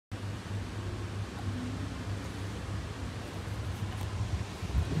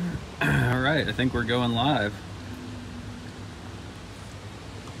Alright, I think we're going live.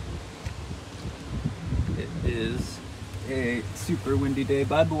 It is a super windy day.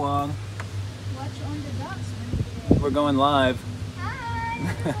 Bye, Buong. Watch on the docks windy day. We're going live. Hi,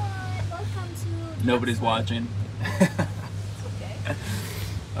 everyone. Welcome to Nobody's DOCKS. watching. It's okay.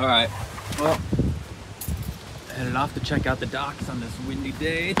 Alright, well, headed off to check out the docks on this windy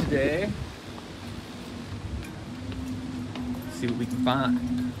day today. See what we can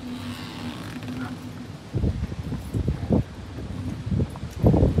find.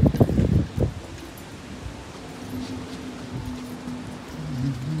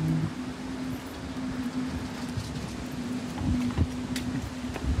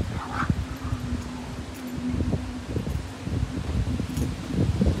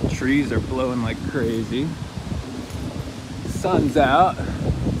 Trees are blowing like crazy. Sun's out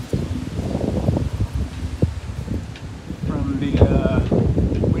from the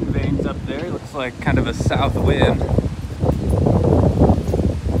wind vanes up there. Looks like kind of a south wind.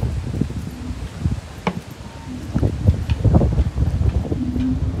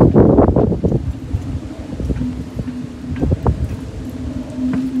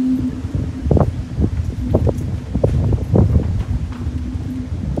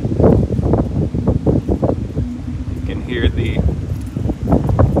 Hear the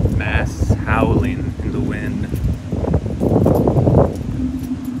masts howling in the wind.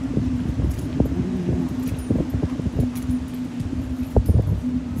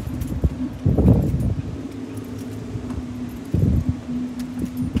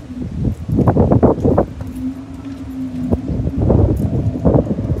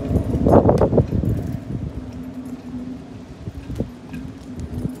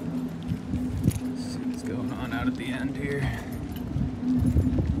 Let's see what's going on out at the end here.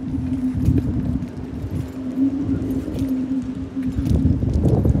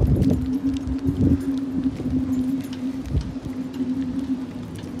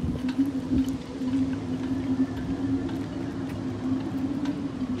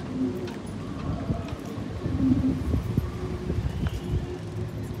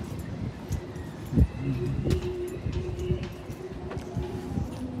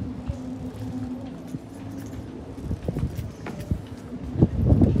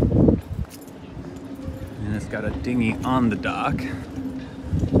 And it's got a dinghy on the dock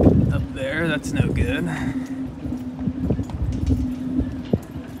up there. That's no good. I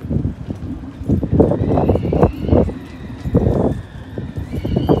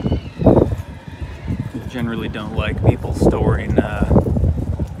generally don't like people storing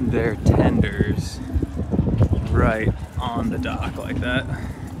their tenders right on the dock like that.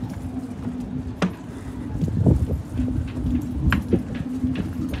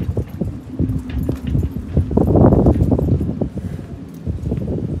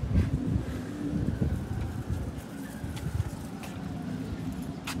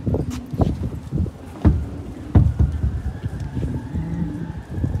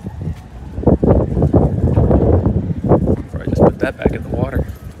 That back in the water.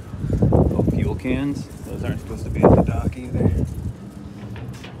 Oh, fuel cans. Those aren't supposed to be at the dock either.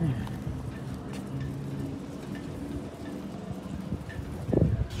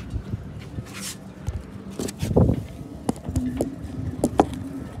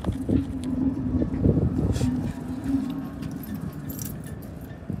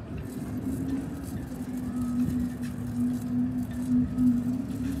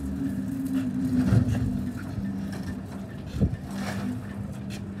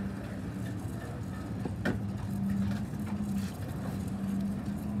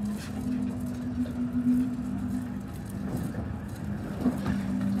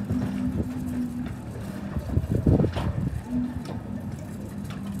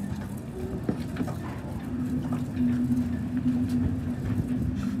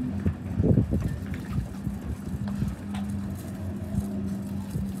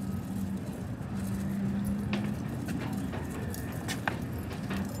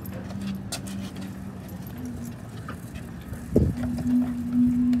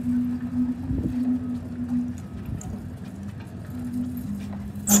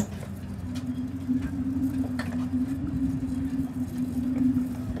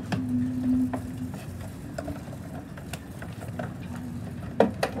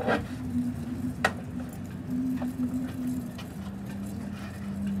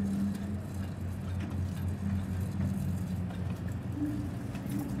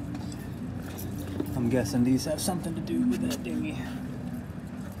 I'm guessing these have something to do with that dinghy.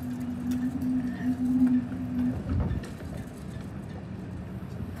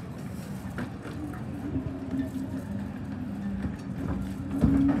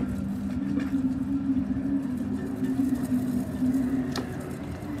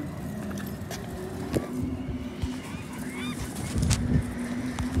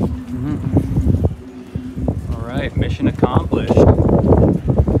 right, mission accomplished.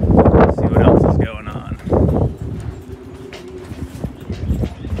 Let's see what else is going on.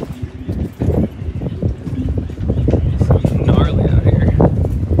 Something gnarly out here.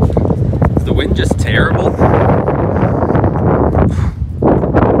 Is the wind just terrible?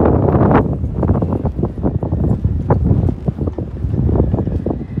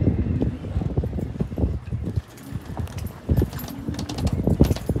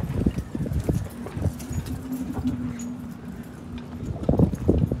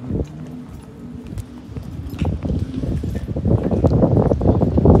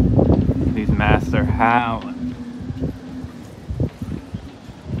 They're howling.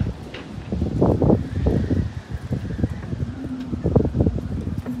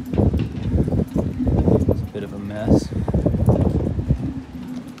 It's a bit of a mess.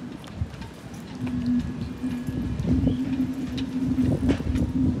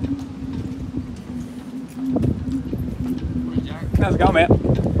 How's it going, man?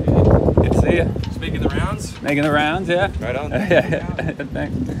 Good to see you. Just making the rounds? Making the rounds, yeah. Right on. Yeah,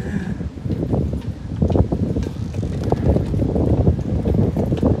 thanks.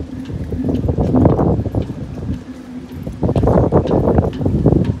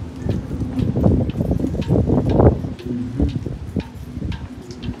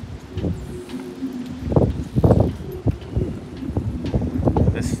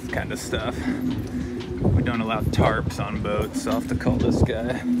 This kind of stuff. We don't allow tarps on boats, so I'll have to call this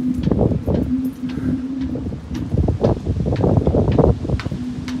guy.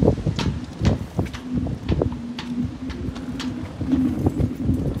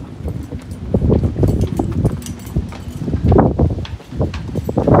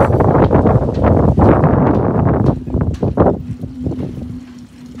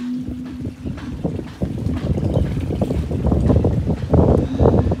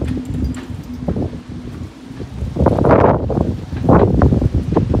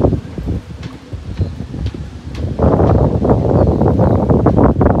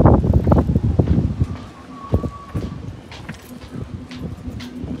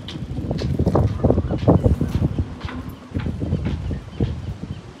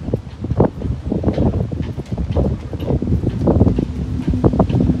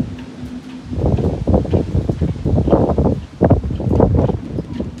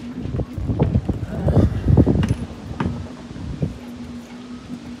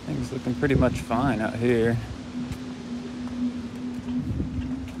 Looking pretty much fine out here.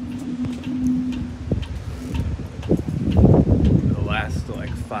 The last like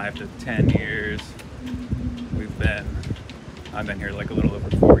 5 to 10 years I've been here like a little over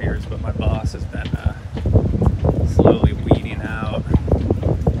 4 years, but my boss has been slowly weeding out,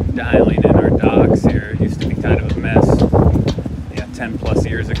 dialing in our docks here. It used to be kind of a mess. Yeah, 10 plus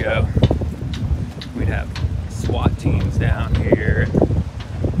years ago, we'd have SWAT teams down here,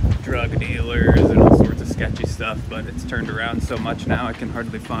 drug dealers and all sorts of sketchy stuff, but it's turned around so much now I can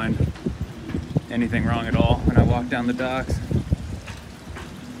hardly find anything wrong at all when I walk down the docks.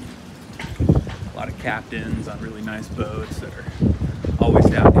 A lot of captains on really nice boats that are always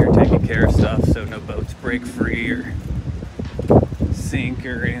down here taking care of stuff so no boats break free or sink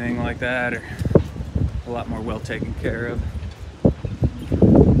or anything like that, or a lot more well taken care of.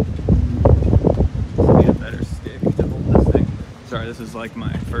 Need a better stick to hold this thing. Sorry, this is like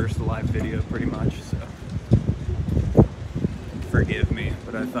my first live video pretty much, so forgive me,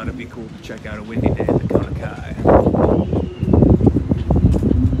 but I thought it'd be cool to check out a windy day at the Kona.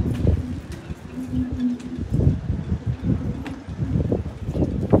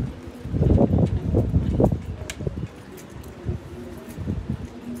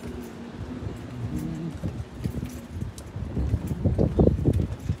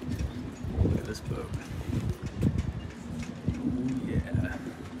 Look at this boat. Ooh, yeah.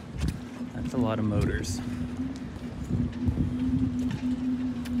 That's a lot of motors.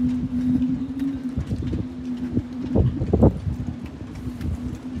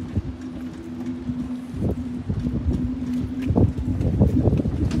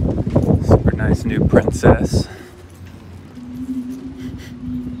 Super nice new Princess.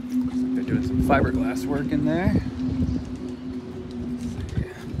 They're doing some fiberglass work in there.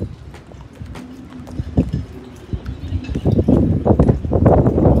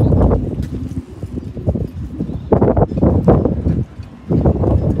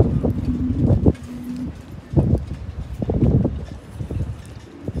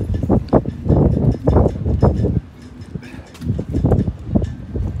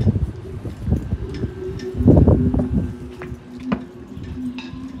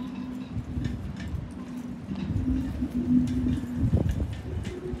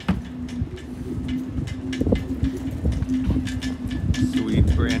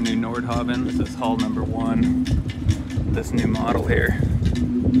 Nordhaven. This is hull number 1, this new model here.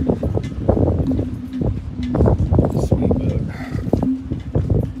 Sweet boat.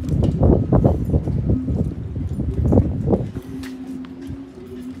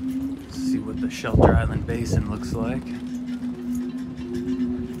 Let's see what the Shelter Island Basin looks like.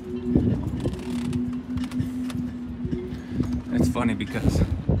 It's funny because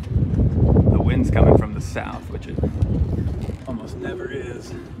the wind's coming from the south, which it almost never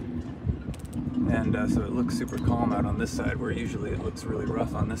is. And so it looks super calm out on this side, where usually it looks really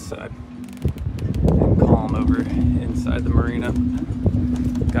rough on this side. And calm over inside the marina.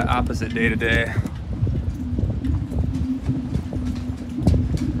 Got opposite day to day.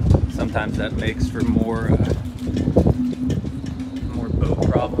 Sometimes that makes for more boat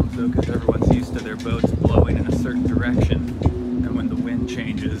problems though, because everyone's used to their boats blowing in a certain direction. And when the wind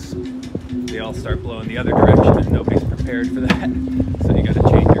changes, they all start blowing the other direction, and nobody's prepared for that. So you got to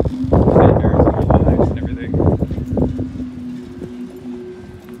change your fenders and your lights and everything.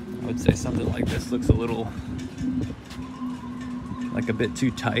 I would say something like this looks a little like a bit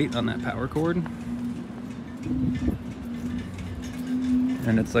too tight on that power cord.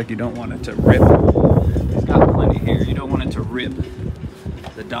 And it's like you don't want it to rip. It's got plenty here. You don't want it to rip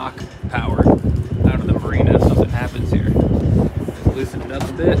the dock power out of the marina if something happens here. Just loosen it up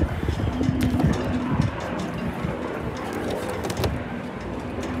a bit.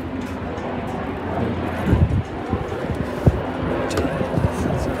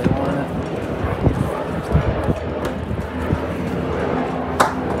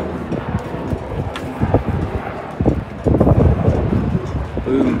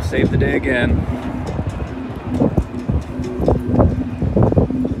 Boom, save the day again.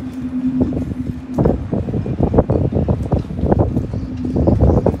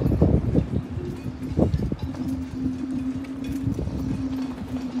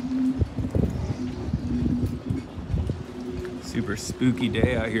 Super spooky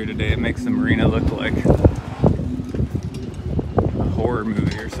day out here today. It makes the marina look like a horror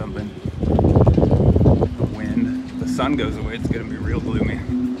movie or something. The wind, the sun goes away, it's gonna be real gloomy.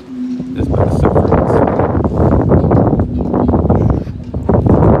 This boat is so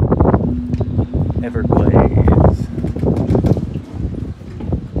Everglades.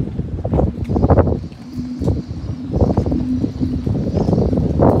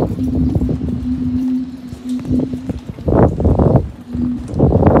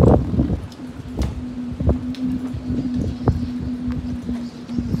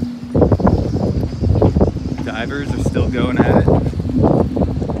 Divers are still going at it.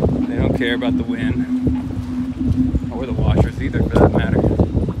 They don't care about the wind, or the washers either for that matter.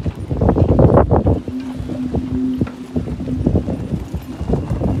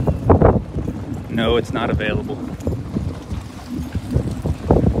 No, it's not available.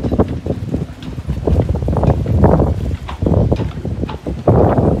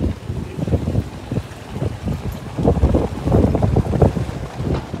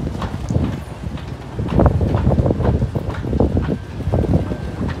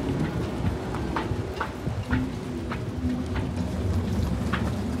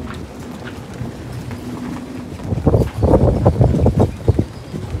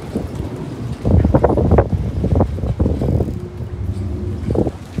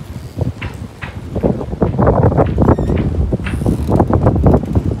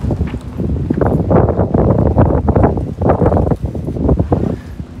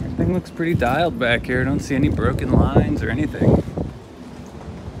 Looks pretty dialed back here. I don't see any broken lines or anything.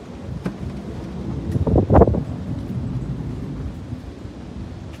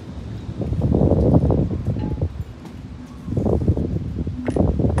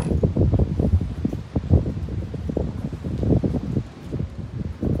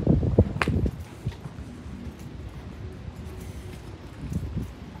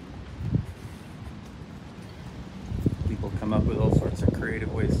 Come up with all sorts of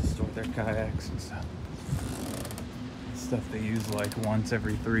creative ways to store their kayaks and stuff. Stuff they use like once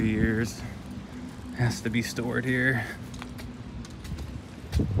every 3 years has to be stored here.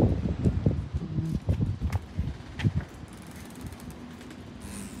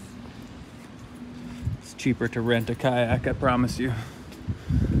 It's cheaper to rent a kayak, I promise you.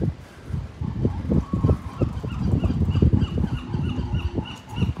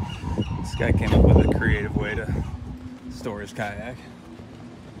 This guy came up with a creative way to store his kayak.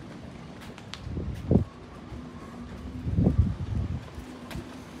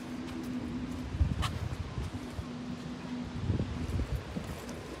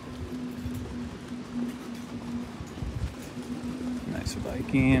 Nice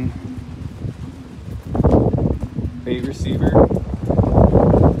Viking. Bait receiver.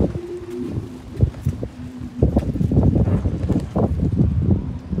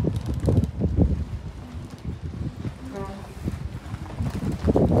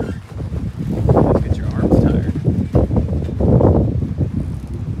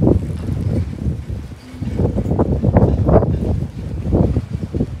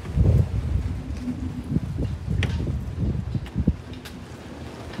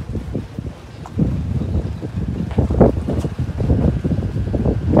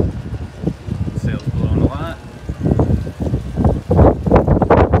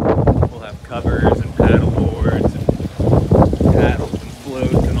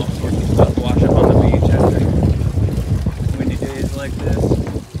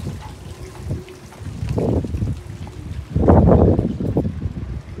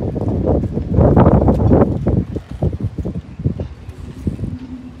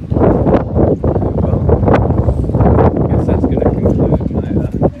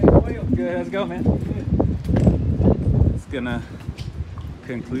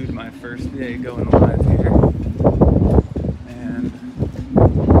 first day going live here.